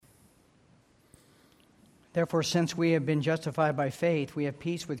Therefore, since we have been justified by faith, we have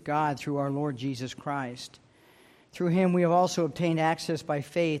peace with God through our Lord Jesus Christ. Through him we have also obtained access by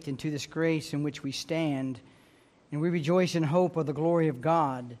faith into this grace in which we stand, and we rejoice in hope of the glory of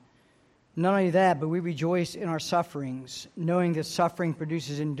God. Not only that, but we rejoice in our sufferings, knowing that suffering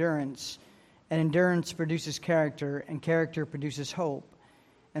produces endurance, and endurance produces character, and character produces hope.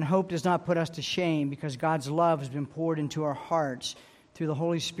 And hope does not put us to shame, because God's love has been poured into our hearts through the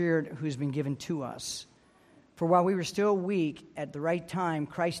Holy Spirit who has been given to us. For while we were still weak, at the right time,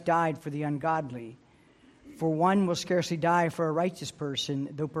 Christ died for the ungodly. For one will scarcely die for a righteous person,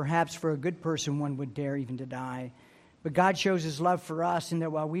 though perhaps for a good person one would dare even to die. But God shows his love for us in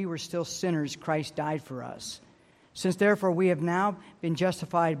that while we were still sinners, Christ died for us. Since therefore we have now been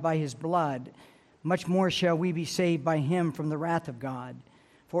justified by his blood, much more shall we be saved by him from the wrath of God.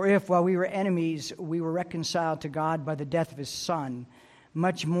 For if, while we were enemies, we were reconciled to God by the death of his Son,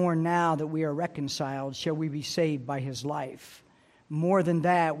 much more now that we are reconciled shall we be saved by his life. More than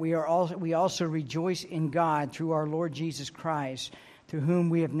that, we also rejoice in God through our Lord Jesus Christ, through whom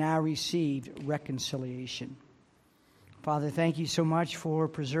we have now received reconciliation. Father, thank you so much for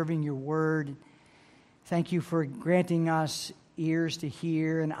preserving your word. Thank you for granting us ears to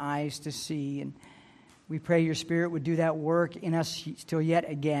hear and eyes to see. And we pray your Spirit would do that work in us still yet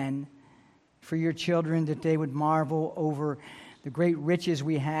again. For your children, that they would marvel over the great riches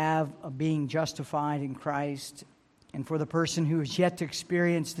we have of being justified in Christ. And for the person who is yet to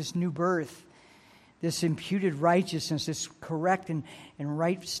experience this new birth, this imputed righteousness, this correct and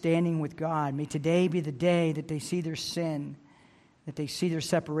right standing with God, may today be the day that they see their sin, that they see their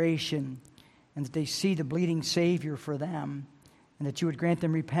separation, and that they see the bleeding Savior for them, and that you would grant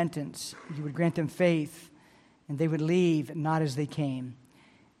them repentance, you would grant them faith, and they would leave not as they came.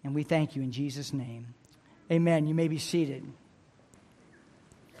 And we thank you in Jesus' name. Amen. You may be seated.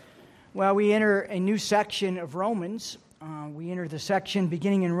 Well, we enter a new section of Romans. We enter the section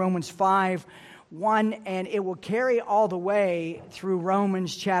beginning in Romans 5:1, and it will carry all the way through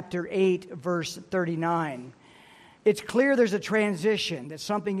Romans chapter 8, verse 39. It's clear there's a transition, that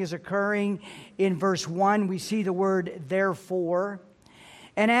something is occurring. In verse 1, we see the word therefore.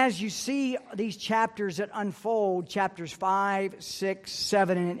 And as you see these chapters that unfold, chapters 5, 6,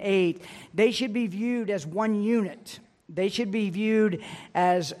 7, and 8, they should be viewed as one unit. They should be viewed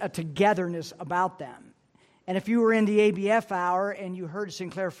as a togetherness about them. And if you were in the ABF hour and you heard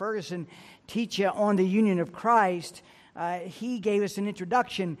Sinclair Ferguson teach you on the union of Christ, he gave us an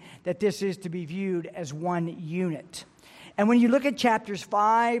introduction that this is to be viewed as one unit. And when you look at chapters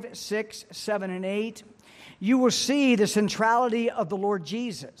 5, 6, 7, and 8, you will see the centrality of the Lord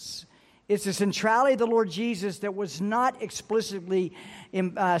Jesus. It's the centrality of the Lord Jesus that was not explicitly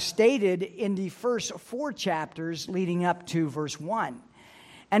stated in the first 4 chapters leading up to verse 1.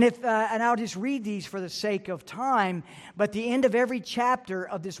 And I'll just read these for the sake of time, but the end of every chapter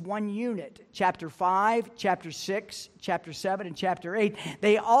of this one unit, chapter 5, chapter 6, chapter 7, and chapter 8,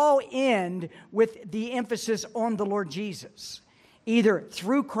 they all end with the emphasis on the Lord Jesus, either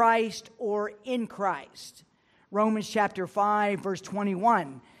through Christ or in Christ. Romans chapter 5, verse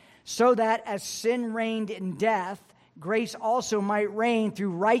 21, so that as sin reigned in death, grace also might reign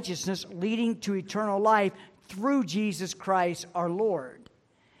through righteousness, leading to eternal life through Jesus Christ our Lord.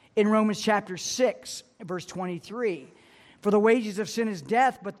 In Romans chapter 6, verse 23, for the wages of sin is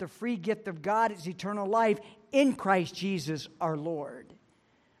death, but the free gift of God is eternal life in Christ Jesus our Lord.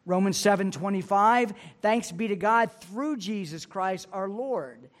 Romans 7:25, thanks be to God through Jesus Christ our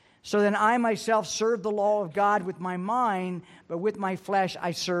Lord. So then I myself serve the law of God with my mind, but with my flesh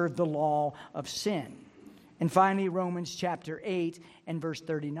I serve the law of sin. And finally, Romans chapter 8 and verse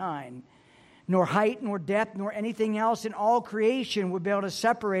 39. Nor height, nor depth, nor anything else in all creation would be able to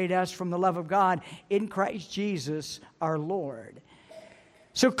separate us from the love of God in Christ Jesus our Lord.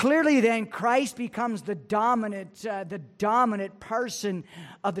 So clearly then, Christ becomes the dominant person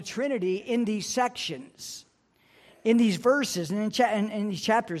of the Trinity in these sections, in these verses, and in these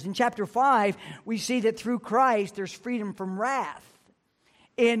chapters. In chapter 5, we see that through Christ there's freedom from wrath.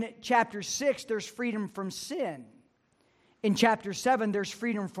 In chapter 6, there's freedom from sin. In chapter 7, there's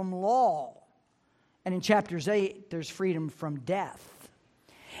freedom from law. And in chapters 8, there's freedom from death.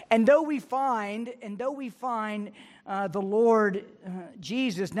 And though we find the Lord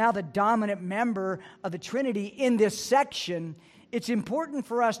Jesus, now the dominant member of the Trinity in this section, it's important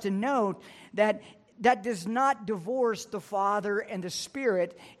for us to note that that does not divorce the Father and the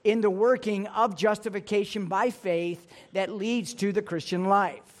Spirit in the working of justification by faith that leads to the Christian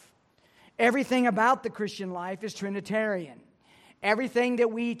life. Everything about the Christian life is Trinitarian. Everything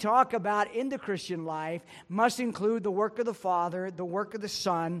that we talk about in the Christian life must include the work of the Father, the work of the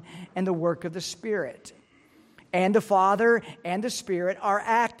Son, and the work of the Spirit. And the Father and the Spirit are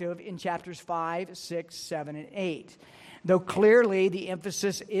active in chapters 5, 6, 7, and 8. Though clearly the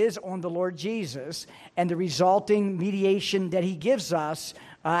emphasis is on the Lord Jesus and the resulting mediation that he gives us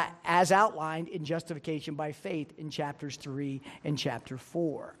as outlined in justification by faith in chapters 3 and chapter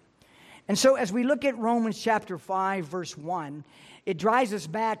 4. And so as we look at Romans chapter 5, verse 1, it drives us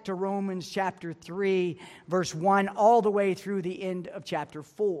back to Romans chapter 3, verse 1, all the way through the end of chapter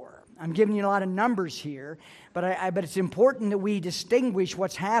 4. I'm giving you a lot of numbers here, but it's important that we distinguish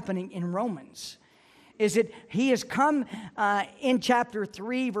what's happening in Romans. Is that he has come in chapter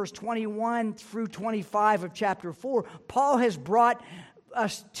 3, verse 21 through 25 of chapter 4. Paul has brought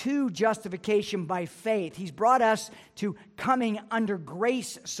us to justification by faith. He's brought us to coming under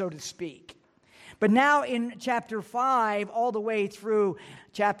grace, so to speak. But now in chapter 5, all the way through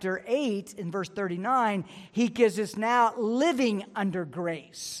chapter 8, in verse 39, he gives us now living under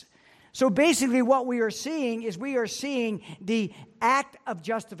grace. So basically what we are seeing is we are seeing the act of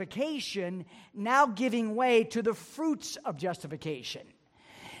justification now giving way to the fruits of justification.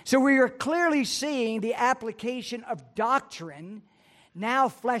 So we are clearly seeing the application of doctrine now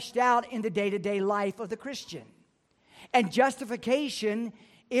fleshed out in the day-to-day life of the Christian. And justification,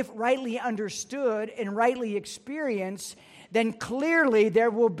 if rightly understood and rightly experienced, then clearly there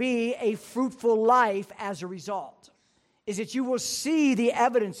will be a fruitful life as a result. Is that you will see the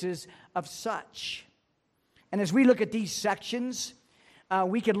evidences of such. And as we look at these sections,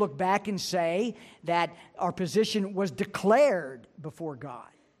 we can look back and say that our position was declared before God.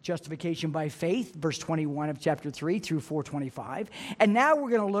 Justification by faith, verse 21 of chapter 3 through 4:25. And now we're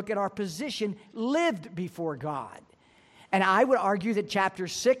going to look at our position lived before God. And I would argue that chapter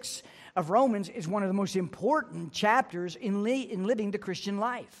 6 of Romans is one of the most important chapters in living the Christian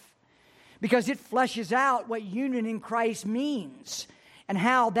life. Because it fleshes out what union in Christ means and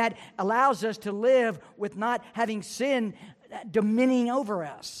how that allows us to live with not having sin domineering over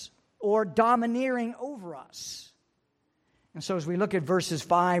us or domineering over us. And so as we look at verses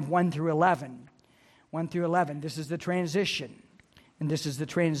 5, 1 through 11, this is the transition. And this is the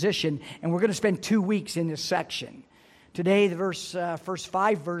transition. And we're going to spend 2 weeks in this section. Today, the first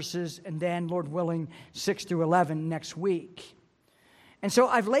 5 verses, and then, Lord willing, 6 through 11 next week. And so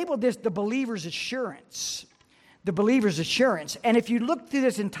I've labeled this the believer's assurance. The believer's assurance. And if you look through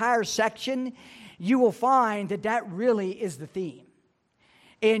this entire section, you will find that that really is the theme.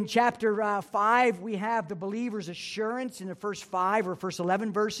 In chapter 5, we have the believer's assurance in the first 5 or first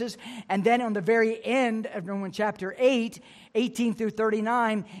 11 verses. And then on the very end of Romans chapter 8, 18 through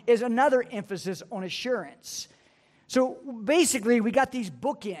 39, is another emphasis on assurance. So basically, we got these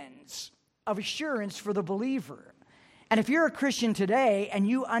bookends of assurance for the believer. And if you're a Christian today and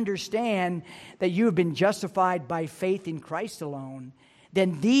you understand that you have been justified by faith in Christ alone,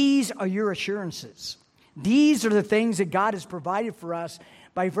 then these are your assurances. These are the things that God has provided for us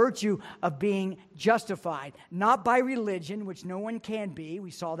by virtue of being justified, not by religion, which no one can be.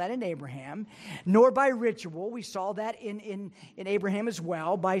 We saw that in Abraham, nor by ritual. We saw that in Abraham as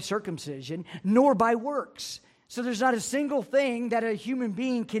well, by circumcision, nor by works. So there's not a single thing that a human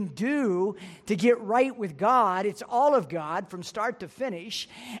being can do to get right with God. It's all of God from start to finish.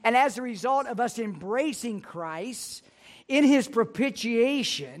 And as a result of us embracing Christ in his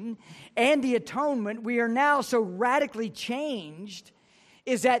propitiation and the atonement, we are now so radically changed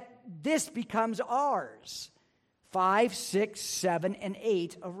is that this becomes ours. 5, 6, 7, and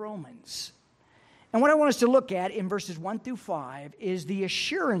 8 of Romans. And what I want us to look at in verses 1 through 5 is the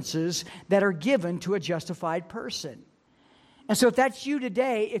assurances that are given to a justified person. And so if that's you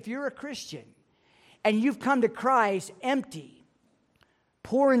today, if you're a Christian and you've come to Christ empty,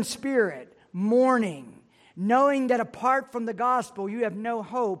 poor in spirit, mourning, knowing that apart from the gospel you have no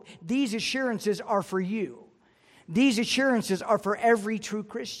hope, these assurances are for you. These assurances are for every true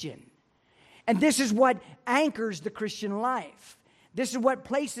Christian. And this is what anchors the Christian life. This is what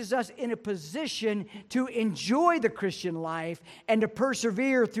places us in a position to enjoy the Christian life and to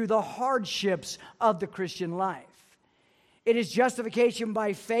persevere through the hardships of the Christian life. It is justification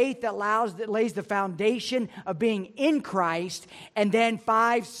by faith that lays the foundation of being in Christ. And then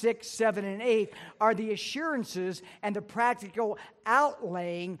 5, 6, 7, and 8 are the assurances and the practical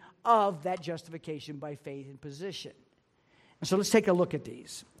outlaying of that justification by faith and position. And so let's take a look at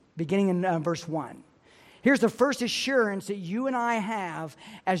these, beginning in verse 1. Here's the first assurance that you and I have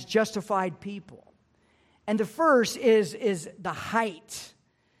as justified people. And the first is the height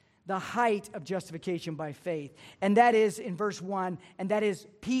of justification by faith. And that is in verse 1, and that is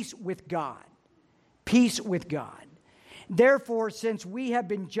peace with God. Peace with God. Therefore, since we have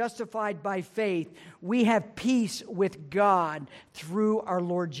been justified by faith, we have peace with God through our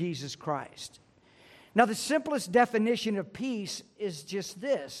Lord Jesus Christ. Now, the simplest definition of peace is just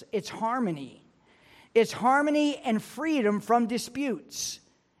this. It's harmony. It's harmony and freedom from disputes,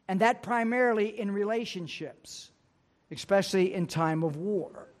 and that primarily in relationships, especially in time of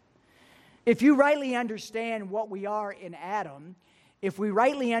war. If you rightly understand what we are in Adam, if we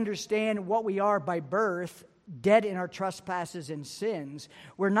rightly understand what we are by birth, dead in our trespasses and sins,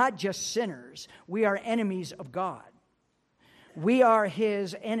 we're not just sinners. We are enemies of God. We are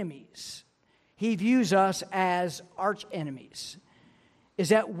His enemies. He views us as arch enemies. Is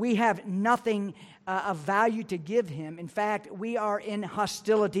that we have nothing of value to give Him. In fact, we are in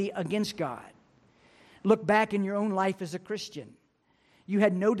hostility against God. Look back in your own life as a Christian. You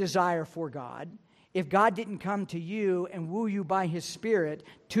had no desire for God. If God didn't come to you and woo you by His Spirit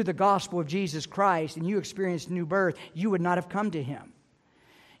to the gospel of Jesus Christ and you experienced new birth, you would not have come to Him.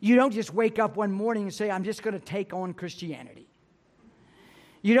 You don't just wake up one morning and say, I'm just going to take on Christianity.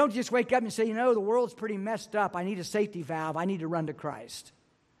 You don't just wake up and say, the world's pretty messed up. I need a safety valve. I need to run to Christ.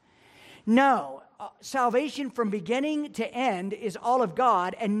 No, salvation from beginning to end is all of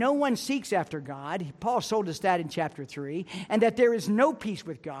God, and no one seeks after God. Paul told us that in chapter 3, and that there is no peace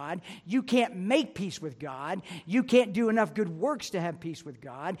with God. You can't make peace with God. You can't do enough good works to have peace with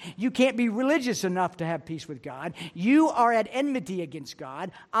God. You can't be religious enough to have peace with God. You are at enmity against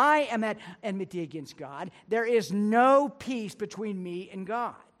God. I am at enmity against God. There is no peace between me and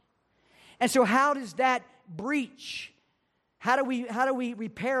God. And so how does that breach? How do we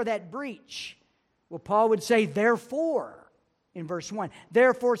repair that breach? Well, Paul would say, therefore, in verse 1,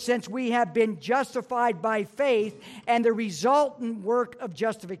 therefore, since we have been justified by faith and the resultant work of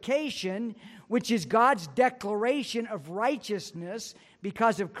justification, which is God's declaration of righteousness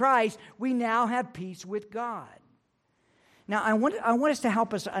because of Christ, we now have peace with God. Now, I want us to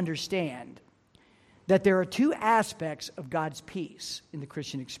help us understand that there are two aspects of God's peace in the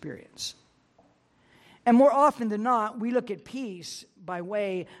Christian experience. And more often than not, we look at peace by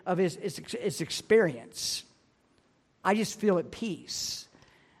way of its experience. I just feel at peace.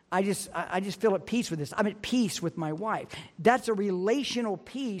 I just feel at peace with this. I'm at peace with my wife. That's a relational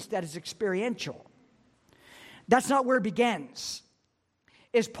peace that is experiential. That's not where it begins.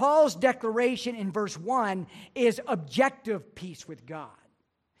 Is Paul's declaration in verse 1 is objective peace with God.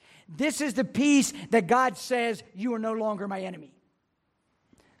 This is the peace that God says, you are no longer my enemy.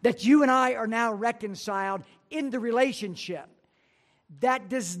 That you and I are now reconciled in the relationship. That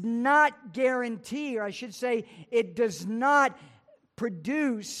does not guarantee, or I should say, it does not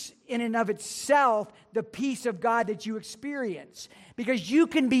produce in and of itself the peace of God that you experience. Because you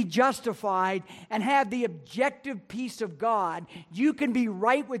can be justified and have the objective peace of God. You can be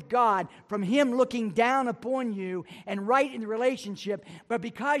right with God from Him looking down upon you and right in the relationship. But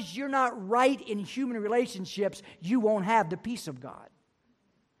because you're not right in human relationships, you won't have the peace of God.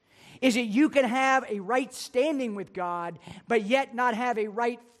 Is that you can have a right standing with God, but yet not have a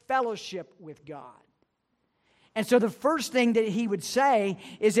right fellowship with God. And so the first thing that he would say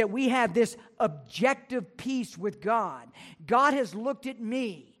is that we have this objective peace with God. God has looked at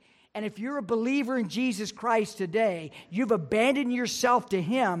me, and if you're a believer in Jesus Christ today, you've abandoned yourself to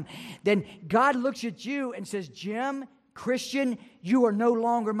Him, then God looks at you and says, Jim, Christian, you are no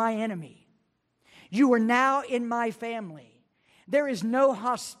longer my enemy. You are now in my family. There is no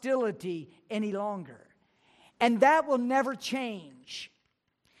hostility any longer. And that will never change.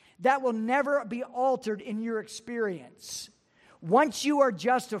 That will never be altered in your experience. Once you are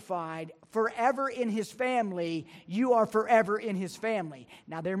justified forever in His family, you are forever in His family.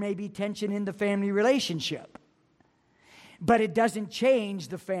 Now, there may be tension in the family relationship, but it doesn't change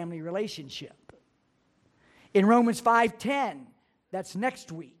the family relationship. In Romans 5:10, that's next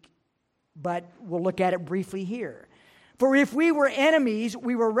week, but we'll look at it briefly here. For if we were enemies,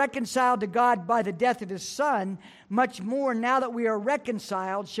 we were reconciled to God by the death of His Son. Much more, now that we are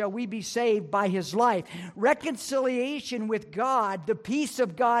reconciled, shall we be saved by His life. Reconciliation with God, the peace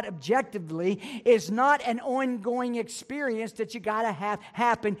of God objectively, is not an ongoing experience that you got to have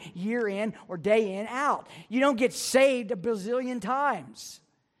happen year in or day in out. You don't get saved a bazillion times.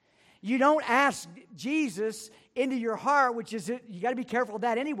 You don't ask Jesus into your heart, which is, you got to be careful of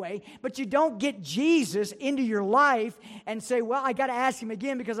that anyway, but you don't get Jesus into your life and say, well, I got to ask Him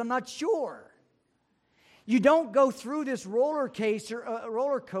again because I'm not sure. You don't go through this roller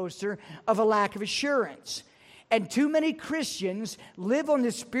coaster of a lack of assurance. And too many Christians live on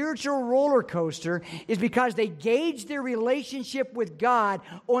this spiritual roller coaster is because they gauge their relationship with God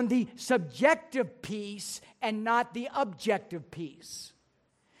on the subjective piece and not the objective piece.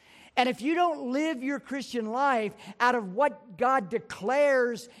 And if you don't live your Christian life out of what God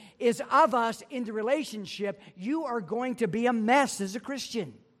declares is of us in the relationship, you are going to be a mess as a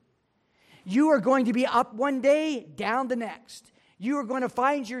Christian. You are going to be up one day, down the next. You are going to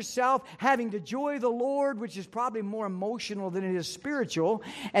find yourself having the joy of the Lord, which is probably more emotional than it is spiritual.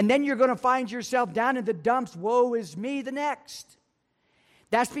 And then you're going to find yourself down in the dumps, woe is me, the next.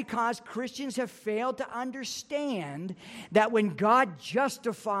 That's because Christians have failed to understand that when God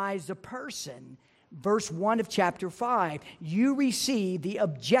justifies a person, verse 1 of chapter 5, you receive the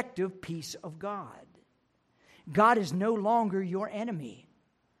objective peace of God. God is no longer your enemy.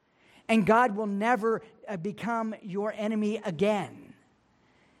 And God will never become your enemy again.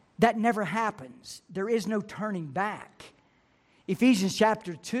 That never happens. There is no turning back. Ephesians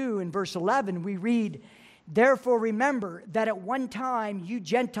chapter 2 and verse 11, we read, "Therefore remember that at one time you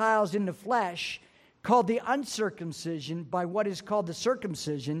Gentiles in the flesh, called the uncircumcision by what is called the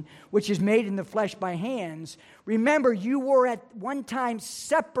circumcision, which is made in the flesh by hands. Remember, you were at one time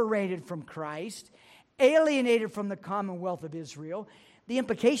separated from Christ, alienated from the commonwealth of Israel." The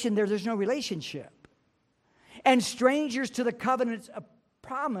implication there's no relationship. "And strangers to the covenants of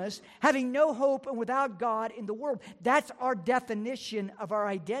promise, having no hope and without God in the world." That's our definition of our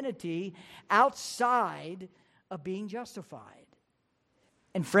identity outside of being justified.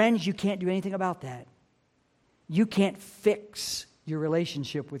 And friends, you can't do anything about that. You can't fix your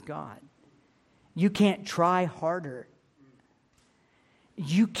relationship with God. You can't try harder.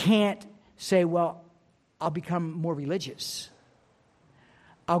 You can't say, well, I'll become more religious.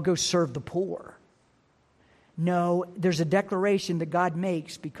 I'll go serve the poor. No, there's a declaration that God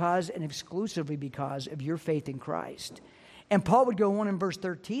makes because and exclusively because of your faith in Christ. And Paul would go on in verse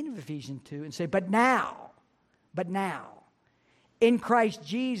 13 of Ephesians 2 and say, but now, in Christ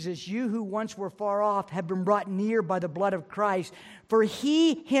Jesus, you who once were far off have been brought near by the blood of Christ, for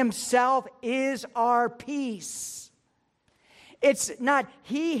He Himself is our peace. It's not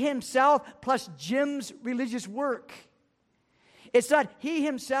He Himself plus Jim's religious work. It's not He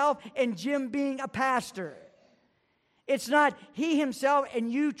Himself and Jim being a pastor. It's not He Himself and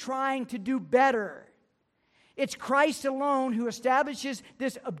you trying to do better. It's Christ alone who establishes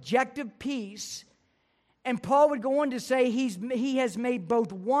this objective peace. And Paul would go on to say He has made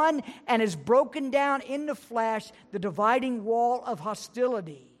both one and has broken down in the flesh the dividing wall of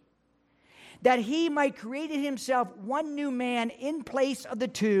hostility, that He might create in Himself one new man in place of the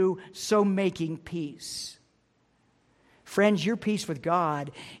two, so making peace. Friends, your peace with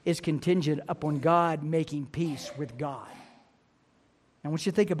God is contingent upon God making peace with God. I want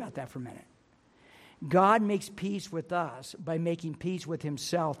you to think about that for a minute. God makes peace with us by making peace with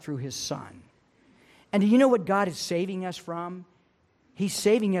Himself through His Son. And do you know what God is saving us from? He's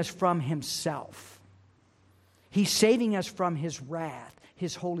saving us from Himself. He's saving us from His wrath,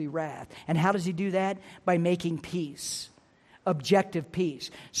 His holy wrath. And how does He do that? By making peace. Objective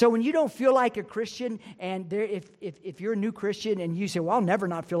peace. So when you don't feel like a Christian, and if you're a new Christian and you say, well, I'll never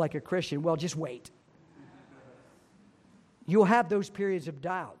not feel like a Christian, well, just wait. You'll have those periods of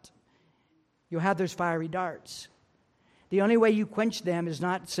doubt. You'll have those fiery darts. The only way you quench them is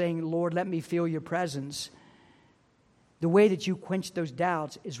not saying, Lord, let me feel your presence. The way that you quench those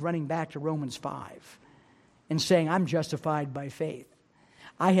doubts is running back to Romans 5 and saying, I'm justified by faith.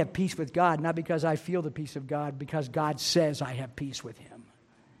 I have peace with God, not because I feel the peace of God, because God says I have peace with Him.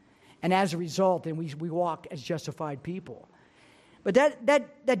 And as a result, then we walk as justified people. But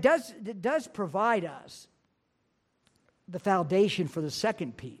that does provide us the foundation for the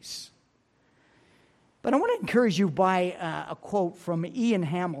second piece. But I want to encourage you by a quote from Ian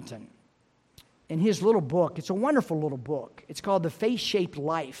Hamilton in his little book. It's a wonderful little book. It's called The Faith-Shaped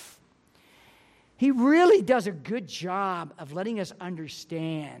Life. He really does a good job of letting us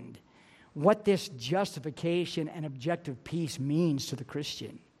understand what this justification and objective peace means to the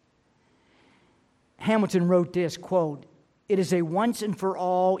Christian. Hamilton wrote this, quote, "It is a once and for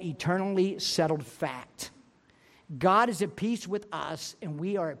all eternally settled fact. God is at peace with us and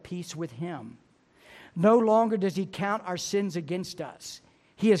we are at peace with Him. No longer does He count our sins against us.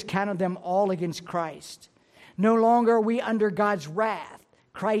 He has counted them all against Christ. No longer are we under God's wrath.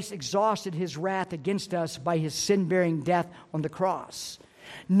 Christ exhausted His wrath against us by His sin-bearing death on the cross.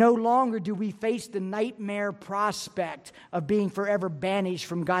 No longer do we face the nightmare prospect of being forever banished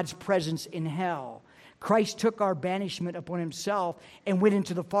from God's presence in hell. Christ took our banishment upon Himself and went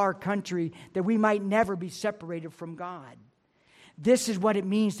into the far country that we might never be separated from God. This is what it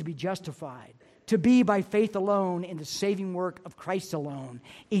means to be justified, to be by faith alone in the saving work of Christ alone,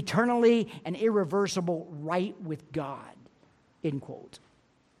 eternally and irreversible right with God." End quote.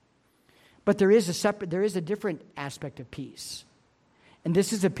 But there is a different aspect of peace. And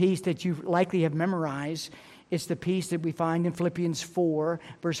this is a peace that you likely have memorized. It's the peace that we find in Philippians 4,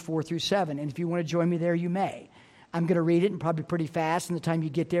 verse 4 through 7. And if you want to join me there, you may. I'm going to read it and probably pretty fast, and the time you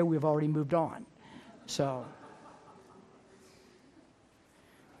get there, we've already moved on. So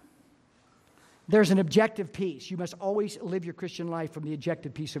there's an objective peace. You must always live your Christian life from the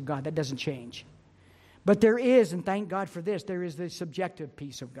objective peace of God. That doesn't change. But there is, and thank God for this, there is the subjective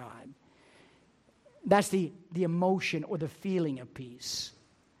peace of God. That's the emotion or the feeling of peace.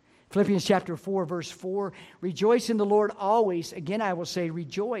 Philippians chapter 4, verse 4, rejoice in the Lord always. Again, I will say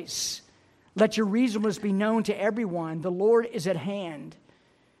rejoice. Let your reasonableness be known to everyone. The Lord is at hand.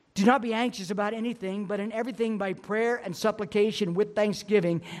 Do not be anxious about anything, but in everything by prayer and supplication with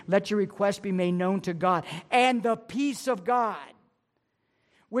thanksgiving, let your requests be made known to God. And the peace of God,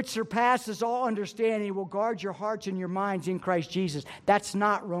 which surpasses all understanding, will guard your hearts and your minds in Christ Jesus. That's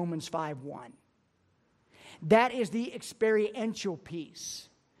not Romans 5:1. That is the experiential peace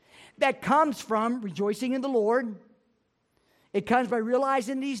that comes from rejoicing in the Lord. It comes by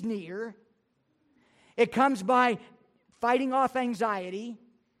realizing He's near. It comes by fighting off anxiety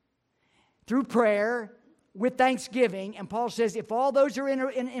through prayer with thanksgiving. And Paul says if all those are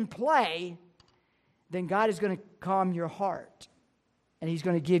in play, then God is going to calm your heart. And He's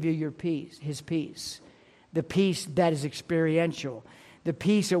going to give you your peace, His peace. The peace that is experiential. The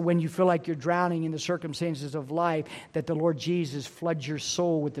peace of when you feel like you're drowning in the circumstances of life, that the Lord Jesus floods your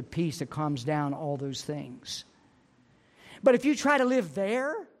soul with the peace that calms down all those things. But if you try to live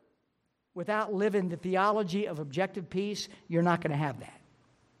there without living the theology of objective peace, you're not going to have that.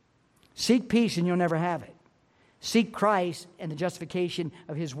 Seek peace and you'll never have it. Seek Christ and the justification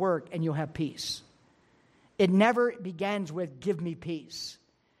of His work and you'll have peace. It never begins with give me peace.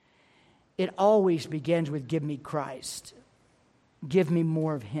 It always begins with give me Christ. Give me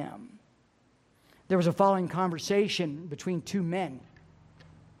more of Him. There was a following conversation between two men.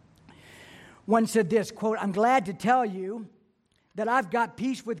 One said this, quote, I'm glad to tell you that I've got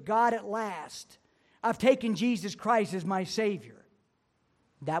peace with God at last. I've taken Jesus Christ as my Savior.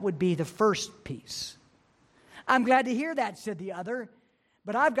 That would be the first peace. I'm glad to hear that, said the other,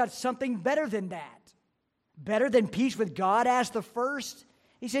 but I've got something better than that. Better than peace with God, asked the first.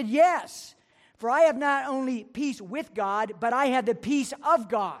 He said, yes, for I have not only peace with God, but I have the peace of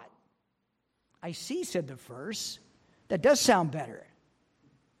God. I see, said the first. That does sound better.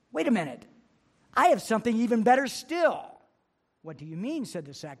 Wait a minute. I have something even better still. What do you mean, said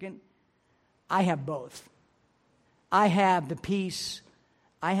the second. I have both. I have the peace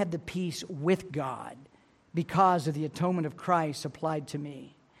with God because of the atonement of Christ applied to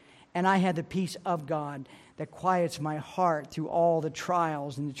me. And I have the peace of God that quiets my heart through all the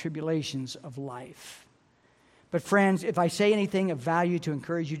trials and the tribulations of life. But friends, if I say anything of value to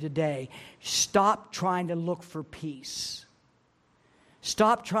encourage you today, stop trying to look for peace.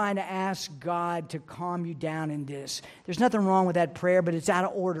 Stop trying to ask God to calm you down in this. There's nothing wrong with that prayer, but it's out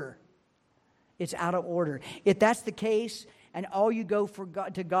of order. It's out of order. If that's the case, and all you go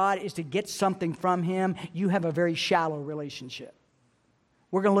to God is to get something from Him, you have a very shallow relationship.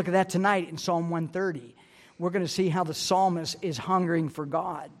 We're going to look at that tonight in Psalm 130. We're going to see how the psalmist is hungering for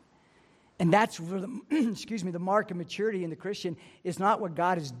God. And that's where the mark of maturity in the Christian is not what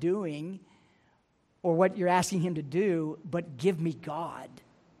God is doing or what you're asking Him to do, but give me God.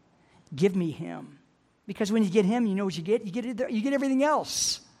 Give me Him. Because when you get Him, you know what you get? You get everything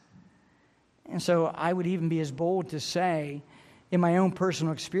else. And so I would even be as bold to say, in my own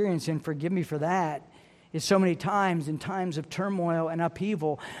personal experience, and forgive me for that, is so many times in times of turmoil and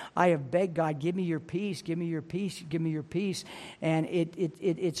upheaval, I have begged God, give me your peace, give me your peace, give me your peace. And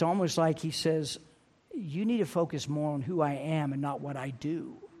it's almost like He says, you need to focus more on who I am and not what I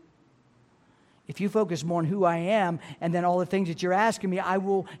do. If you focus more on who I am and then all the things that you're asking me, I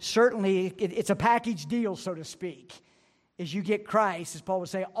will certainly, it's a package deal, so to speak. As you get Christ, as Paul would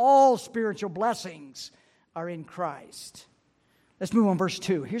say, all spiritual blessings are in Christ. Let's move on, verse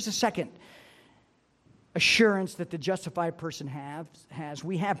 2. Here's the second assurance that the justified person has.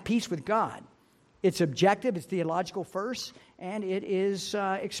 We have peace with God. It's objective, it's theological first, and it is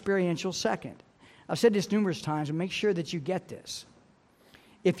experiential second. I've said this numerous times, and make sure that you get this.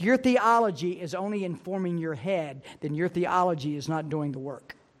 If your theology is only informing your head, then your theology is not doing the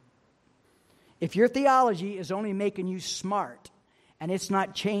work. If your theology is only making you smart and it's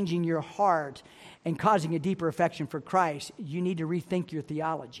not changing your heart and causing a deeper affection for Christ, you need to rethink your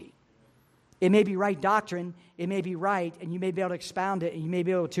theology. It may be right doctrine, it may be right, and you may be able to expound it, and you may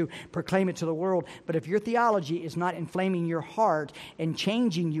be able to proclaim it to the world, but if your theology is not inflaming your heart and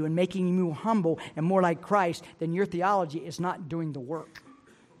changing you and making you more humble and more like Christ, then your theology is not doing the work.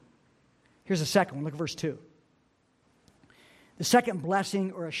 Here's the second one. Look at verse 2. The second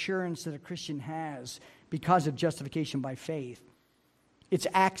blessing or assurance that a Christian has because of justification by faith, it's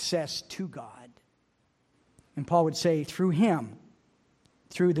access to God. And Paul would say, through him,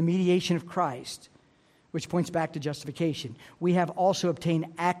 through the mediation of Christ, which points back to justification, we have also obtained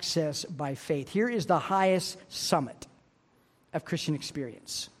access by faith. Here is the highest summit of Christian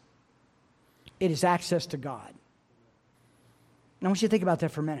experience. It is access to God. And I want you to think about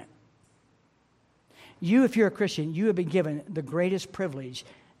that for a minute. You, if you're a Christian, you have been given the greatest privilege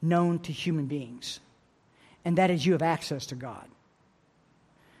known to human beings, and that is you have access to God.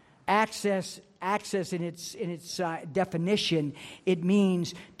 Access in its definition, it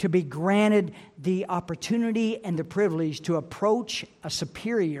means to be granted the opportunity and the privilege to approach a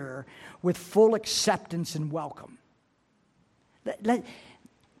superior with full acceptance and welcome.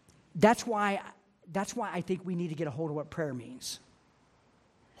 That's why I think we need to get a hold of what prayer means.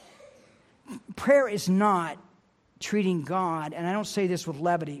 Prayer is not treating God, and I don't say this with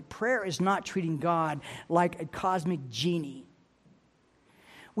levity, prayer is not treating God like a cosmic genie.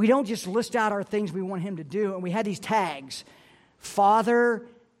 We don't just list out our things we want him to do, and we have these tags. Father,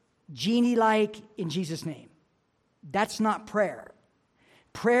 genie-like, in Jesus' name. That's not prayer.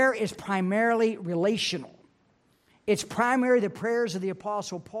 Prayer is primarily relational. It's primarily the prayers of the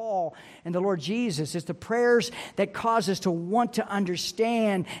Apostle Paul and the Lord Jesus. It's the prayers that cause us to want to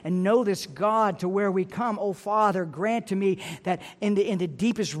understand and know this God to where we come. Oh, Father, grant to me that in the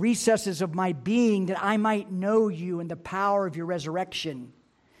deepest recesses of my being that I might know you and the power of your resurrection,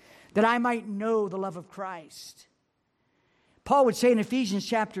 that I might know the love of Christ. Paul would say in Ephesians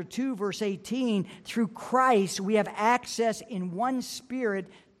chapter 2, verse 18, through Christ we have access in one Spirit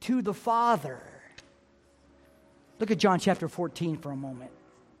to the Father. Look at John chapter 14 for a moment.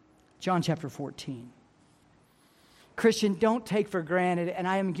 John chapter 14. Christian, don't take for granted, and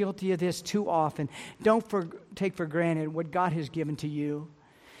I am guilty of this too often, take for granted what God has given to you.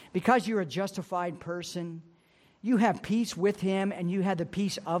 Because you're a justified person, you have peace with him and you have the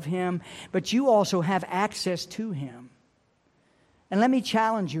peace of him, but you also have access to him. And let me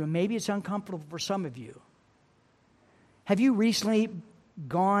challenge you, and maybe it's uncomfortable for some of you. Have you recently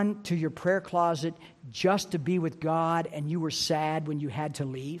gone to your prayer closet just to be with God and you were sad when you had to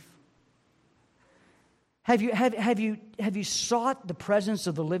leave? Have you sought the presence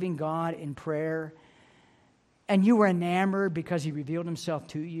of the living God in prayer and you were enamored because he revealed himself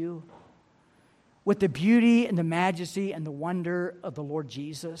to you with the beauty and the majesty and the wonder of the Lord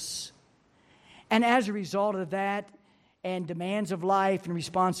Jesus? And as a result of that and demands of life and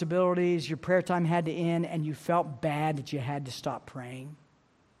responsibilities, your prayer time had to end and you felt bad that you had to stop praying?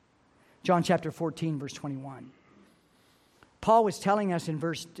 John chapter 14, verse 21. Paul was telling us in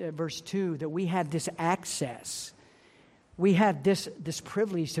verse 2 that we have this access. We have this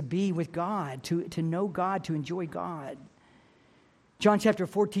privilege to be with God, to know God, to enjoy God. John chapter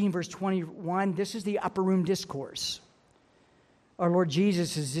 14, verse 21, this is the upper room discourse. Our Lord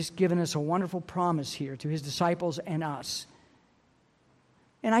Jesus has just given us a wonderful promise here to his disciples and us.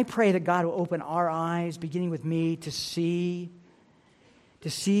 And I pray that God will open our eyes, beginning with me, to see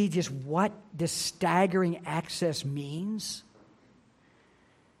just what this staggering access means.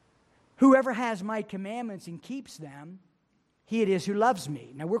 Whoever has my commandments and keeps them, he it is who loves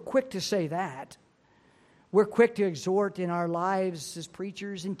me. Now, we're quick to say that. We're quick to exhort in our lives as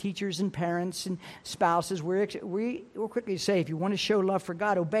preachers and teachers and parents and spouses. We're quickly to say, if you want to show love for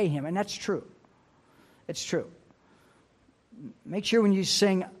God, obey him. And that's true. It's true. Make sure when you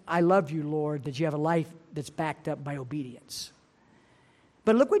sing, I love you, Lord, that you have a life that's backed up by obedience.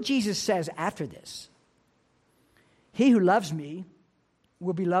 But look what Jesus says after this. He who loves me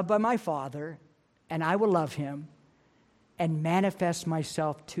will be loved by my Father, and I will love him and manifest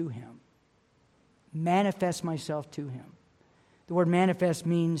myself to him. Manifest myself to him. The word manifest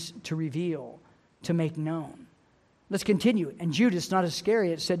means to reveal, to make known. Let's continue. And Judas, not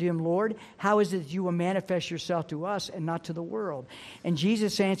Iscariot, said to him, Lord, how is it that you will manifest yourself to us and not to the world? And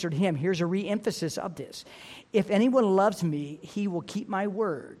Jesus answered him, here's a re-emphasis of this. If anyone loves me, he will keep my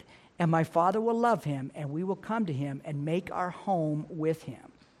word, and my Father will love him, and we will come to him and make our home with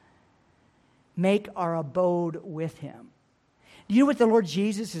him. Make our abode with him. Do you know what the Lord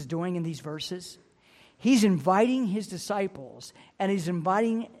Jesus is doing in these verses? He's inviting his disciples, and he's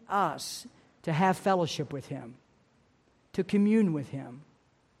inviting us to have fellowship with him, to commune with him.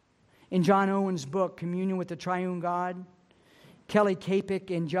 In John Owen's book, Communion with the Triune God, Kelly Capick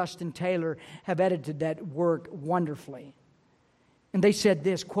and Justin Taylor have edited that work wonderfully. And they said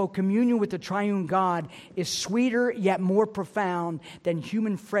this, quote, communion with the triune God is sweeter yet more profound than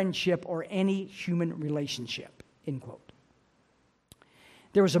human friendship or any human relationship, end quote.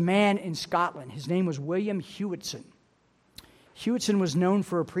 There was a man in Scotland. His name was William Hewitson. Hewitson was known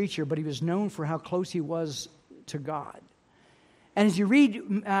for a preacher, but he was known for how close he was to God. And as you read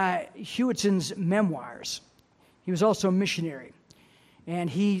Hewitson's memoirs, He was also a missionary, and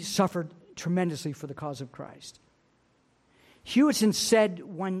he suffered tremendously for the cause of Christ. Hewitson said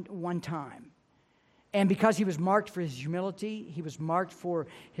one time, and because he was marked for his humility, he was marked for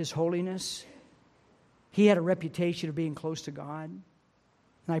his holiness, he had a reputation of being close to God,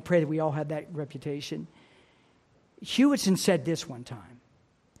 and I pray that we all have that reputation. Hewitson said this one time.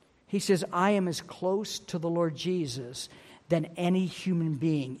 He says, I am as close to the Lord Jesus than any human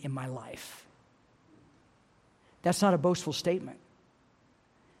being in my life. That's not a boastful statement.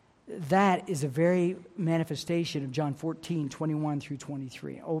 That is a very manifestation of John 14, 21 through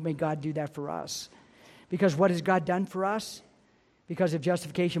 23. Oh, may God do that for us. Because what has God done for us? Because of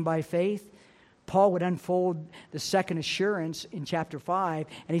justification by faith, Paul would unfold the second assurance in chapter 5,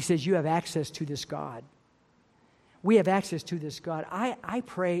 and he says, you have access to this God. We have access to this God. I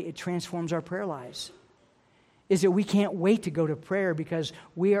pray it transforms our prayer lives. Is that we can't wait to go to prayer because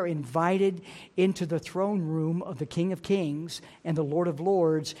we are invited into the throne room of the King of Kings and the Lord of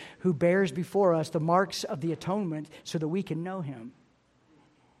Lords, who bears before us the marks of the atonement so that we can know him.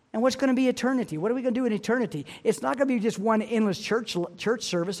 And what's going to be eternity? What are we going to do in eternity? It's not going to be just one endless church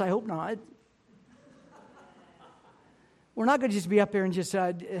service. I hope not. We're not going to just be up there and just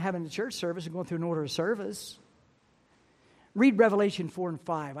having a church service and going through an order of service. Read Revelation 4 and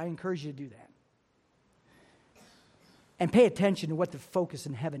 5. I encourage you to do that. And pay attention to what the focus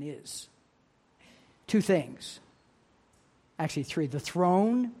in heaven is. Two things. Actually, three. The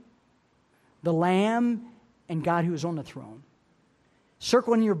throne, the Lamb, and God who is on the throne.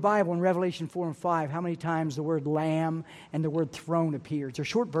 Circle in your Bible in Revelation 4 and 5 how many times the word Lamb and the word throne appears. They're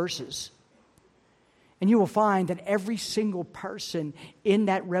short verses. And you will find that every single person in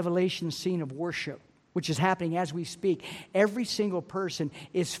that Revelation scene of worship, which is happening as we speak, every single person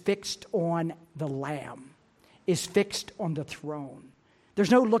is fixed on the Lamb, is fixed on the throne.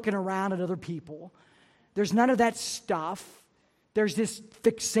 There's no looking around at other people. There's none of that stuff. There's this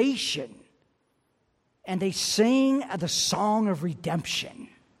fixation. And they sing the song of redemption,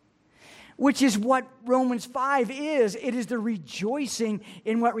 which is what Romans 5 is. It is the rejoicing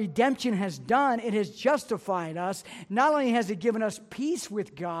in what redemption has done. It has justified us. Not only has it given us peace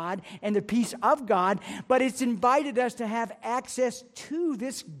with God and the peace of God, but it's invited us to have access to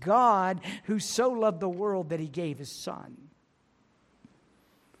this God who so loved the world that he gave his Son.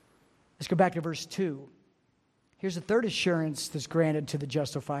 Let's go back to verse 2. Here's the third assurance that's granted to the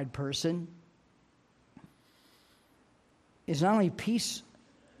justified person. It's not only peace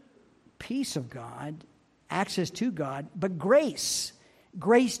of God, access to God, but grace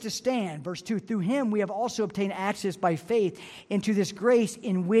to stand. Verse 2, through him we have also obtained access by faith into this grace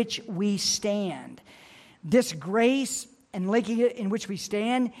in which we stand. This grace, and linking it in which we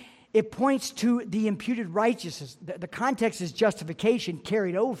stand, it points to the imputed righteousness. The context is justification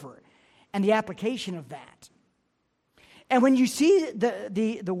carried over, and the application of that. And when you see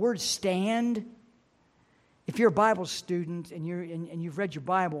the word stand, if you're a Bible student and you've read your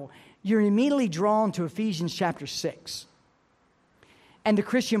Bible, you're immediately drawn to Ephesians chapter 6 and the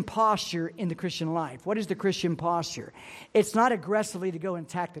Christian posture in the Christian life. What is the Christian posture? It's not aggressively to go and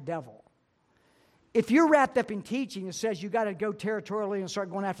attack the devil. If you're wrapped up in teaching that says you got to go territorially and start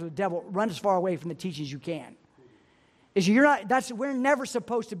going after the devil, run as far away from the teaching as you can. We're never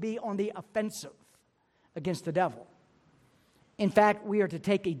supposed to be on the offensive against the devil. In fact, we are to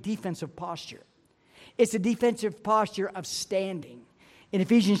take a defensive posture. It's a defensive posture of standing. In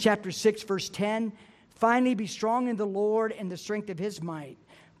Ephesians chapter 6, verse 10, finally be strong in the Lord and the strength of his might.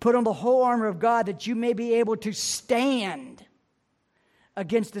 Put on the whole armor of God that you may be able to stand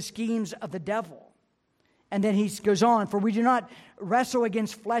against the schemes of the devil. And then he goes on, for we do not wrestle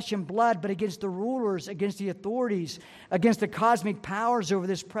against flesh and blood, but against the rulers, against the authorities, against the cosmic powers over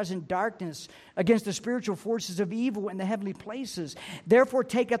this present darkness, against the spiritual forces of evil in the heavenly places. Therefore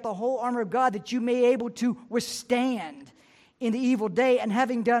take up the whole armor of God that you may be able to withstand in the evil day, and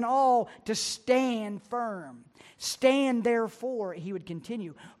having done all, to stand firm. Stand therefore, he would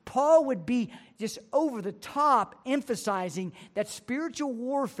continue. Paul would be just over the top emphasizing that spiritual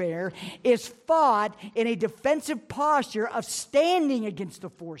warfare is fought in a defensive posture of standing against the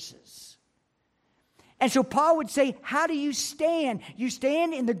forces. And so Paul would say, how do you stand? You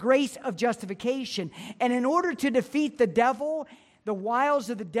stand in the grace of justification. And in order to defeat the devil, the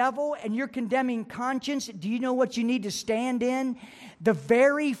wiles of the devil, and your condemning conscience, do you know what you need to stand in? The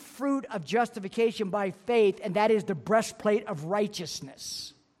very fruit of justification by faith, and that is the breastplate of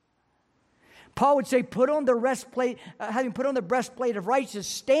righteousness. Paul would say, having put on the breastplate of righteousness,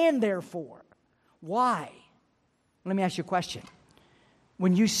 stand therefore. Why? Let me ask you a question.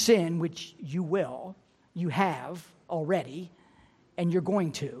 When you sin, which you will, you have already, and you're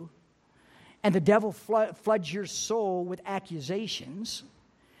going to, and the devil floods your soul with accusations,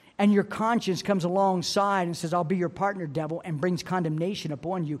 and your conscience comes alongside and says, I'll be your partner, devil, and brings condemnation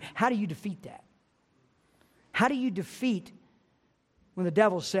upon you, how do you defeat that? How do you defeat when the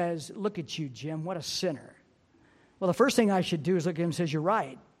devil says, look at you, Jim, what a sinner? Well, the first thing I should do is look at him and says, you're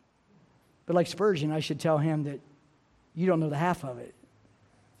right. But like Spurgeon, I should tell him that you don't know the half of it.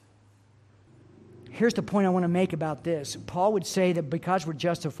 Here's the point I want to make about this. Paul would say that because we're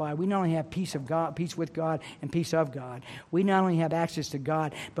justified, we not only have peace of God, peace with God, and peace of God. We not only have access to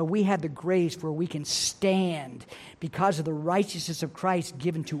God, but we have the grace where we can stand because of the righteousness of Christ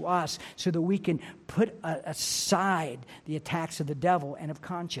given to us, so that we can put aside the attacks of the devil and of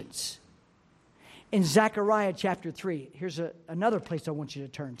conscience. In Zechariah chapter 3, here's another place I want you to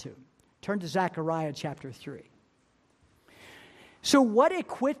turn to. Turn to Zechariah chapter 3. So what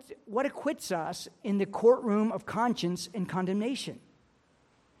acquits us in the courtroom of conscience and condemnation?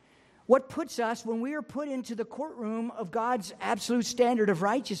 What puts us, when we are put into the courtroom of God's absolute standard of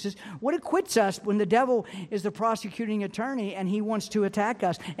righteousness, what acquits us when the devil is the prosecuting attorney and he wants to attack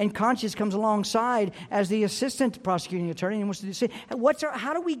us, and conscience comes alongside as the assistant prosecuting attorney and wants to say,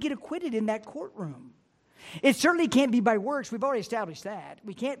 how do we get acquitted in that courtroom? It certainly can't be by works. We've already established that.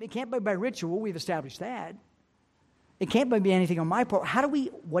 It can't be by ritual. We've established that. It can't be anything on my part.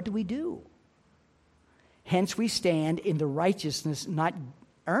 What do we do? Hence we stand in the righteousness not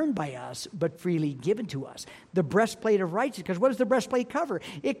earned by us, but freely given to us. The breastplate of righteousness. Because what does the breastplate cover?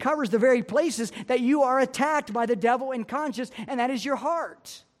 It covers the very places that you are attacked by the devil and conscience, and that is your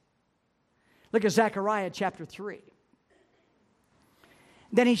heart. Look at Zechariah chapter 3.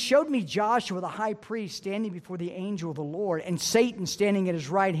 Then he showed me Joshua the high priest standing before the angel of the Lord, and Satan standing at his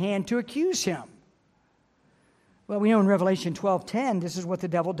right hand to accuse him. Well, we know in Revelation 12:10, this is what the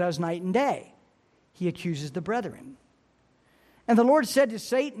devil does night and day. He accuses the brethren. And the Lord said to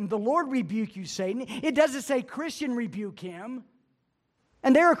Satan, the Lord rebuke you, Satan. It doesn't say Christian rebuke him.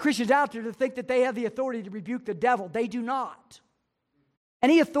 And there are Christians out there that think that they have the authority to rebuke the devil. They do not.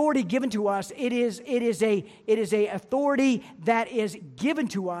 Any authority given to us, it is a authority that is given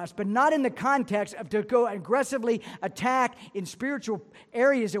to us, but not in the context of to go aggressively attack in spiritual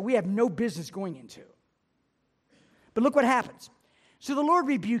areas that we have no business going into. But look what happens. So the Lord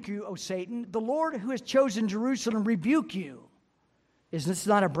rebuke you, O Satan. The Lord who has chosen Jerusalem rebuke you. Is this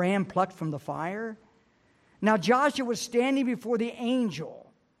not a brand plucked from the fire? Now Joshua was standing before the angel,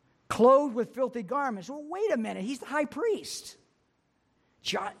 clothed with filthy garments. Well, wait a minute. He's the high priest.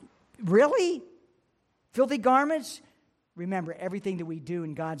 Really? Filthy garments? Remember, everything that we do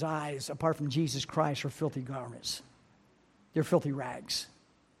in God's eyes, apart from Jesus Christ, are filthy garments. They're filthy rags.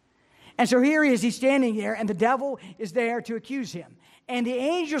 And so here he is, he's standing there, and the devil is there to accuse him. And the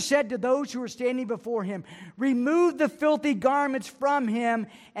angel said to those who were standing before him, remove the filthy garments from him.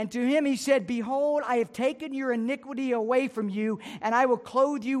 And to him he said, behold, I have taken your iniquity away from you, and I will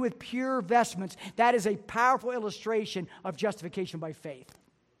clothe you with pure vestments. That is a powerful illustration of justification by faith.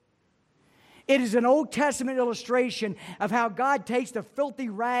 It is an Old Testament illustration of how God takes the filthy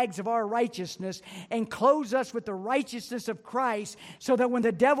rags of our righteousness and clothes us with the righteousness of Christ, so that when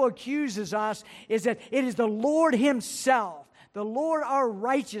the devil accuses us, is that it is the Lord himself, the Lord our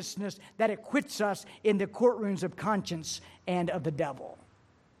righteousness, that acquits us in the courtrooms of conscience and of the devil.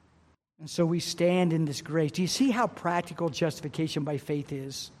 And so we stand in this grace. Do you see how practical justification by faith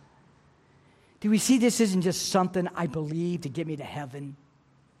is? Do we see this isn't just something I believe to get me to heaven?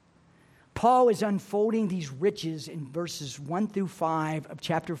 Paul is unfolding these riches in verses 1 through 5 of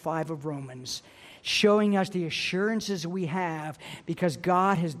chapter 5 of Romans, showing us the assurances we have because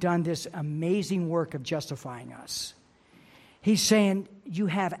God has done this amazing work of justifying us. He's saying, you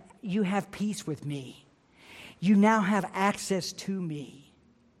have peace with me. You now have access to me.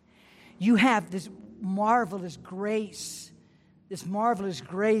 You have this marvelous grace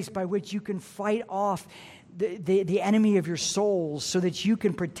by which you can fight off the enemy of your souls, so that you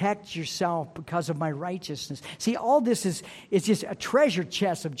can protect yourself because of my righteousness. See, all this is just a treasure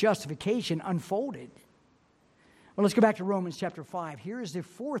chest of justification unfolded. Well, let's go back to Romans chapter 5. Here is the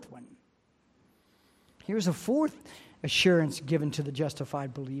fourth one. Here's a fourth assurance given to the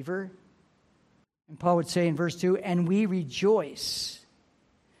justified believer. And Paul would say in verse 2, and we rejoice.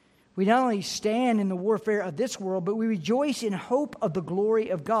 We not only stand in the warfare of this world, but we rejoice in hope of the glory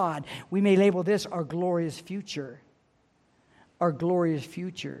of God. We may label this our glorious future. Our glorious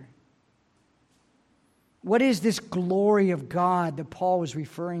future. What is this glory of God that Paul was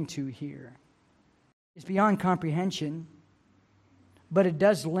referring to here? It's beyond comprehension, but it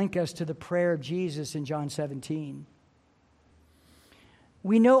does link us to the prayer of Jesus in John 17.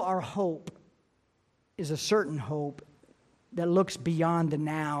 We know our hope is a certain hope that looks beyond the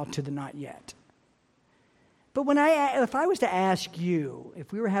now to the not yet. But if I was to ask you,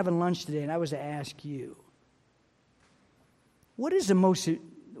 if we were having lunch today and I was to ask you, what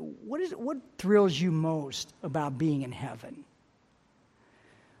thrills you most about being in heaven?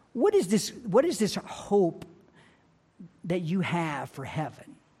 What is this hope that you have for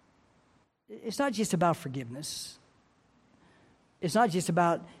heaven? It's not just about forgiveness. It's not just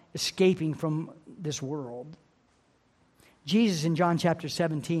about escaping from this world. Jesus in John chapter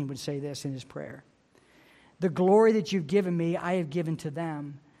 17 would say this in his prayer. The glory that you've given me, I have given to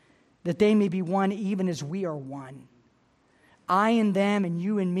them, that they may be one even as we are one. I and them and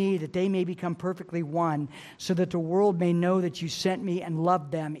you and me, that they may become perfectly one, so that the world may know that you sent me and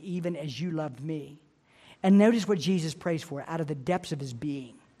loved them even as you loved me. And notice what Jesus prays for out of the depths of his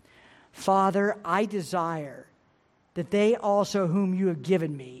being. Father, I desire that they also whom you have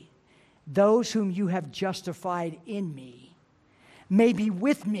given me, those whom you have justified in me, may be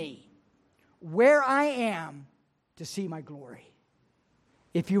with me where I am to see my glory.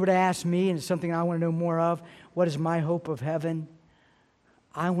 If you were to ask me, and it's something I want to know more of, what is my hope of heaven?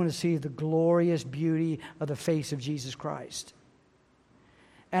 I want to see the glorious beauty of the face of Jesus Christ.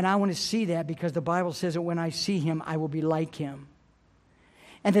 And I want to see that because the Bible says that when I see him, I will be like him.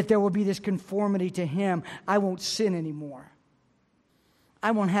 And that there will be this conformity to him. I won't sin anymore.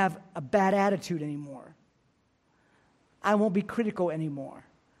 I won't have a bad attitude anymore. I won't be critical anymore.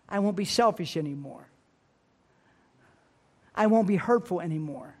 I won't be selfish anymore. I won't be hurtful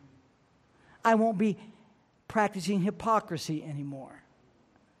anymore. I won't be practicing hypocrisy anymore.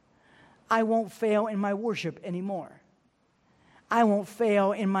 I won't fail in my worship anymore. I won't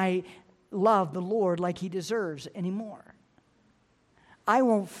fail in my love the Lord like he deserves anymore. I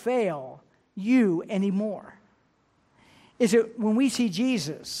won't fail you anymore. Is it when we see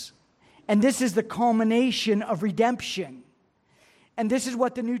Jesus, and this is the culmination of redemption, and this is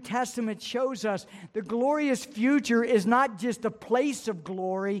what the New Testament shows us. The glorious future is not just the place of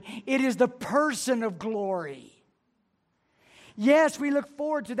glory, it is the person of glory. Yes, we look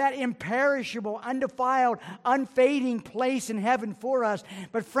forward to that imperishable, undefiled, unfading place in heaven for us.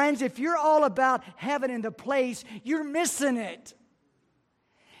 But friends, if you're all about heaven and the place, you're missing it.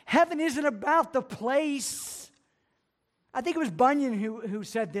 Heaven isn't about the place. I think it was Bunyan who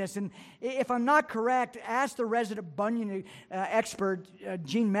said this, and if I'm not correct, ask the resident Bunyan expert,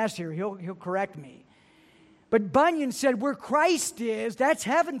 Gene Messier, he'll correct me. But Bunyan said, where Christ is, that's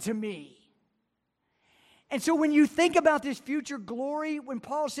heaven to me. And so when you think about this future glory, when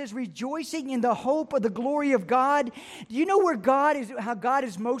Paul says rejoicing in the hope of the glory of God, do you know how God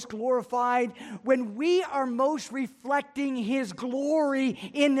is most glorified? When we are most reflecting his glory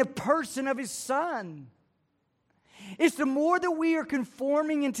in the person of his Son. It's the more that we are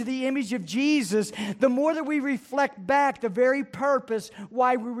conforming into the image of Jesus, the more that we reflect back the very purpose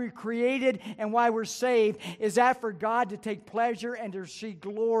why we were created and why we're saved, is that for God to take pleasure and to see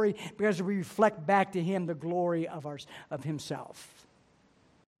glory because we reflect back to him the glory of himself.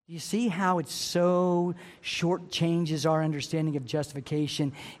 You see how it so shortchanges our understanding of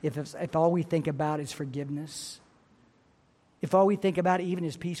justification if all we think about is forgiveness? If all we think about even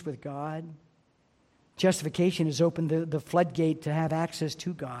is peace with God? Justification has opened the floodgate to have access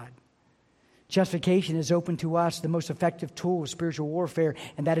to God. Justification has opened to us the most effective tool of spiritual warfare,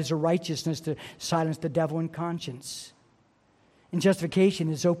 and that is a righteousness to silence the devil in conscience. And justification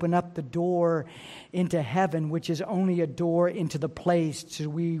has opened up the door into heaven, which is only a door into the place so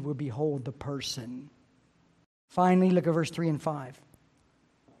we will behold the person. Finally, look at verse 3 and 5.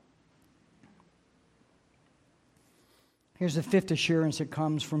 Here's the fifth assurance that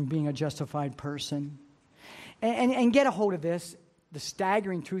comes from being a justified person. And get a hold of this, the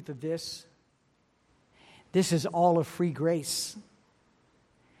staggering truth of this. This is all of free grace.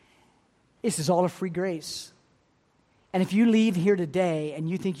 This is all of free grace. And if you leave here today and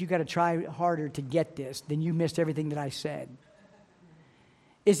you think you got to try harder to get this, then you missed everything that I said.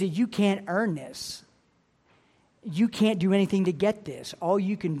 Is that you can't earn this. You can't do anything to get this. All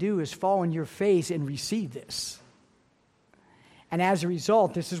you can do is fall on your face and receive this. And as a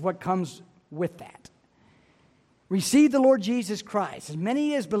result, this is what comes with that. Receive the Lord Jesus Christ. As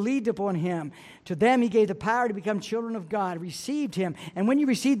many as believed upon him, to them he gave the power to become children of God. Received him. And when you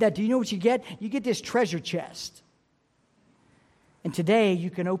receive that, do you know what you get? You get this treasure chest. And today you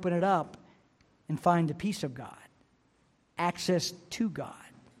can open it up and find the peace of God. Access to God.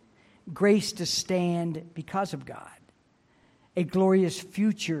 Grace to stand because of God. A glorious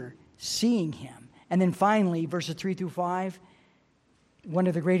future seeing him. And then finally, verses 3 through 5, one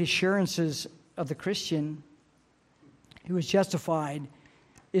of the great assurances of the Christian who is justified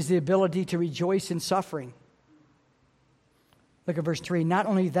is the ability to rejoice in suffering. Look at verse 3. Not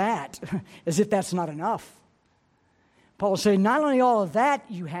only that, as if that's not enough. Paul is saying, not only all of that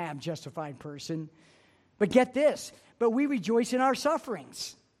you have, justified person, but get this, but we rejoice in our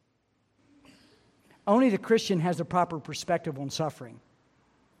sufferings. Only the Christian has the proper perspective on suffering.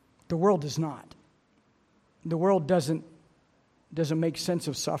 The world does not. The world doesn't make sense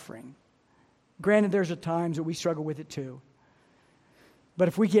of suffering. Granted, there's times that we struggle with it too. But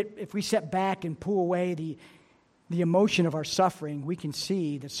if we step back and pull away the emotion of our suffering, we can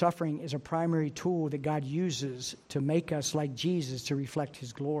see that suffering is a primary tool that God uses to make us like Jesus, to reflect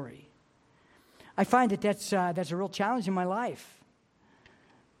His glory. I find that's a real challenge in my life.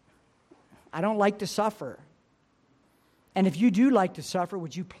 I don't like to suffer. And if you do like to suffer,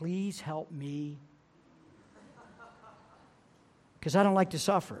 would you please help me? Because I don't like to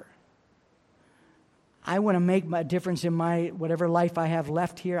suffer. I want to make a difference in my whatever life I have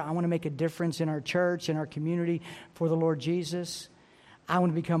left here. I want to make a difference in our church, in our community for the Lord Jesus. I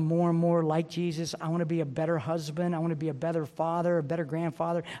want to become more and more like Jesus. I want to be a better husband. I want to be a better father, a better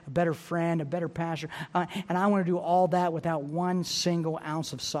grandfather, a better friend, a better pastor. And I want to do all that without one single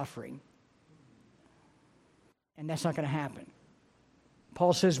ounce of suffering. And that's not going to happen.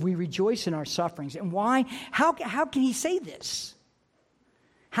 Paul says we rejoice in our sufferings. And why? How can he say this?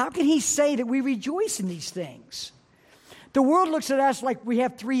 How can he say that we rejoice in these things? The world looks at us like we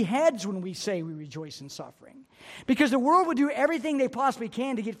have three heads when we say we rejoice in suffering. Because the world will do everything they possibly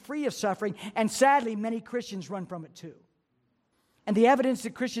can to get free of suffering, and sadly, many Christians run from it too. And the evidence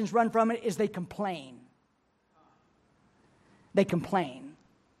that Christians run from it is they complain. They complain.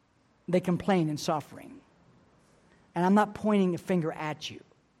 They complain in suffering. And I'm not pointing a finger at you.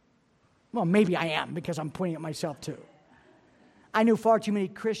 Well, maybe I am, because I'm pointing at myself too. I know far too many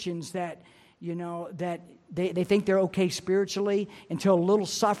Christians that, that they think they're okay spiritually until a little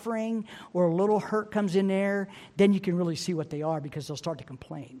suffering or a little hurt comes in there. Then you can really see what they are, because they'll start to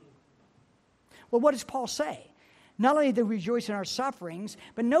complain. Well, what does Paul say? Not only do we rejoice in our sufferings,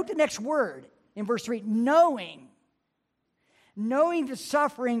 but note the next word in verse 3, knowing. Knowing that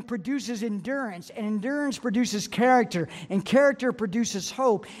suffering produces endurance, and endurance produces character, and character produces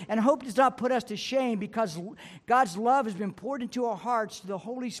hope. And hope does not put us to shame, because God's love has been poured into our hearts through the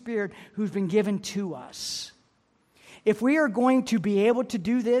Holy Spirit who's been given to us. If we are going to be able to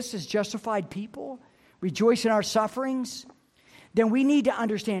do this as justified people, rejoice in our sufferings, then we need to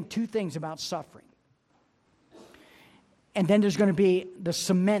understand two things about suffering. And then there's going to be the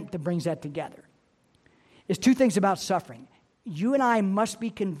cement that brings that together. It's two things about suffering. You and I must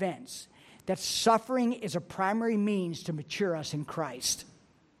be convinced that suffering is a primary means to mature us in Christ.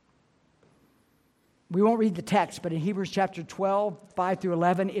 We won't read the text, but in Hebrews chapter 12, 5 through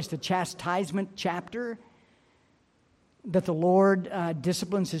 11, is the chastisement chapter that the Lord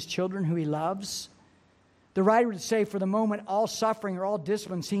disciplines His children who He loves. The writer would say, for the moment, all suffering or all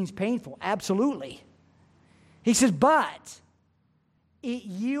discipline seems painful. Absolutely. He says, but it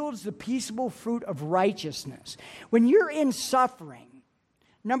yields the peaceable fruit of righteousness. When you're in suffering,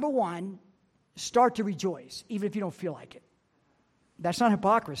 number one, start to rejoice, even if you don't feel like it. That's not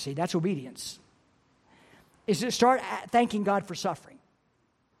hypocrisy, that's obedience. Is to start thanking God for suffering.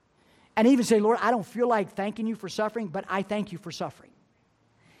 And even say, Lord, I don't feel like thanking you for suffering, but I thank you for suffering.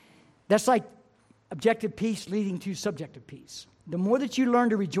 That's like objective peace leading to subjective peace. The more that you learn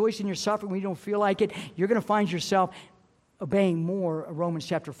to rejoice in your suffering when you don't feel like it, you're going to find yourself obeying more Romans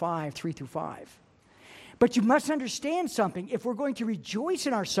chapter 5, 3 through 5. But you must understand something. If we're going to rejoice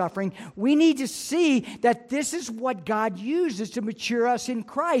in our suffering, we need to see that this is what God uses to mature us in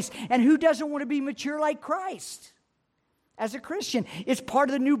Christ. And who doesn't want to be mature like Christ? As a Christian, it's part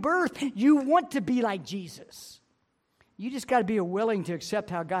of the new birth. You want to be like Jesus. You just got to be willing to accept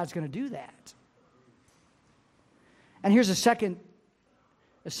how God's going to do that. And here's a second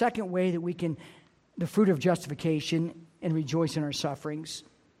way that we can, the fruit of justification and rejoice in our sufferings,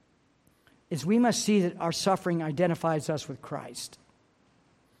 is we must see that our suffering identifies us with Christ.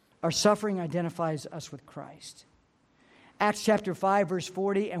 Our suffering identifies us with Christ. Acts chapter 5, verse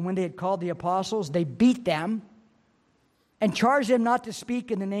 40, and when they had called the apostles, they beat them and charged them not to speak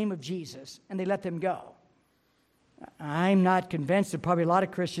in the name of Jesus, and they let them go. I'm not convinced that probably a lot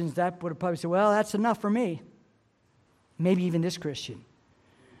of Christians that would have probably said, well, that's enough for me. Maybe even this Christian.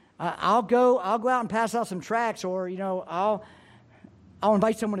 I'll go out and pass out some tracts, or I'll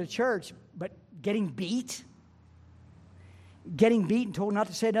invite someone to church. But getting beat and told not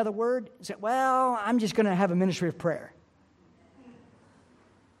to say another word, say, well, I'm just going to have a ministry of prayer.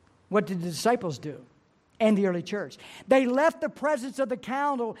 What did the disciples do? and the early church. They left the presence of the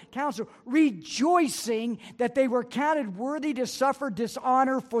council rejoicing that they were counted worthy to suffer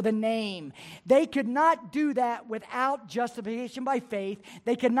dishonor for the name. They could not do that without justification by faith.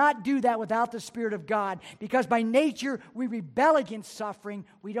 They could not do that without the Spirit of God, because by nature we rebel against suffering.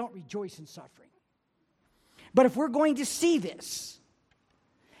 We don't rejoice in suffering. But if we're going to see this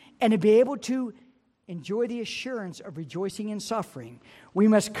and to be able to enjoy the assurance of rejoicing in suffering, we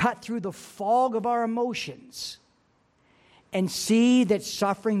must cut through the fog of our emotions and see that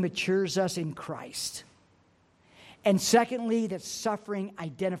suffering matures us in Christ. And secondly, that suffering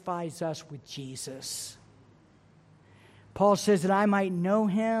identifies us with Jesus. Paul says that I might know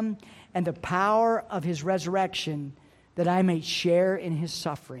him and the power of his resurrection, that I may share in his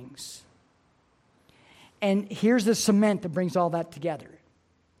sufferings. And here's the cement that brings all that together.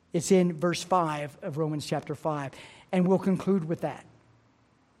 It's in verse 5 of Romans chapter 5. And we'll conclude with that.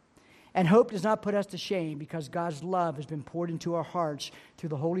 And hope does not put us to shame, because God's love has been poured into our hearts through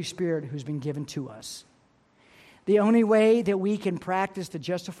the Holy Spirit who's been given to us. The only way that we can practice the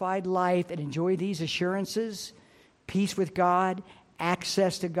justified life and enjoy these assurances, peace with God,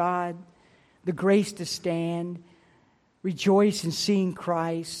 access to God, the grace to stand, rejoice in seeing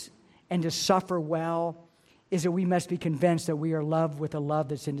Christ, and to suffer well, is that we must be convinced that we are loved with a love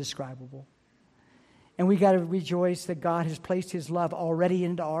that's indescribable. And we got to rejoice that God has placed his love already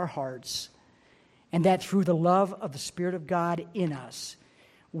into our hearts, and that through the love of the Spirit of God in us,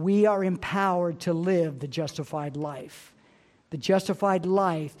 we are empowered to live the justified life. The justified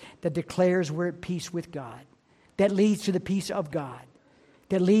life that declares we're at peace with God, that leads to the peace of God,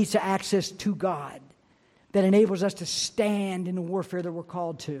 that leads to access to God, that enables us to stand in the warfare that we're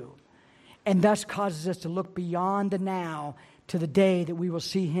called to, and thus causes us to look beyond the now to the day that we will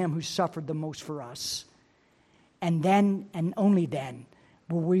see him who suffered the most for us. And then, and only then,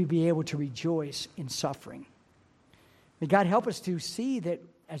 will we be able to rejoice in suffering. May God help us to see that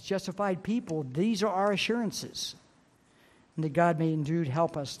as justified people, these are our assurances. And that God may indeed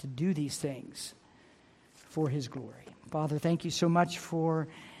help us to do these things for his glory. Father, thank you so much for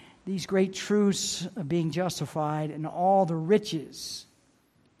these great truths of being justified and all the riches.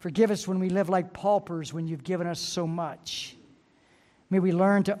 Forgive us when we live like paupers when you've given us so much. May we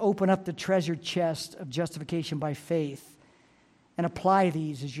learn to open up the treasure chest of justification by faith and apply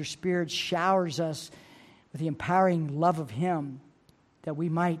these as your Spirit showers us with the empowering love of him, that we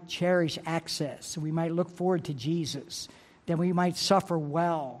might cherish access, and we might look forward to Jesus, that we might suffer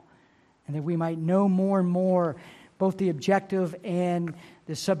well, and that we might know more and more both the objective and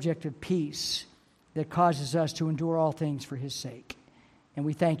the subjective peace that causes us to endure all things for his sake. And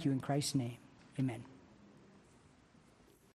we thank you in Christ's name. Amen.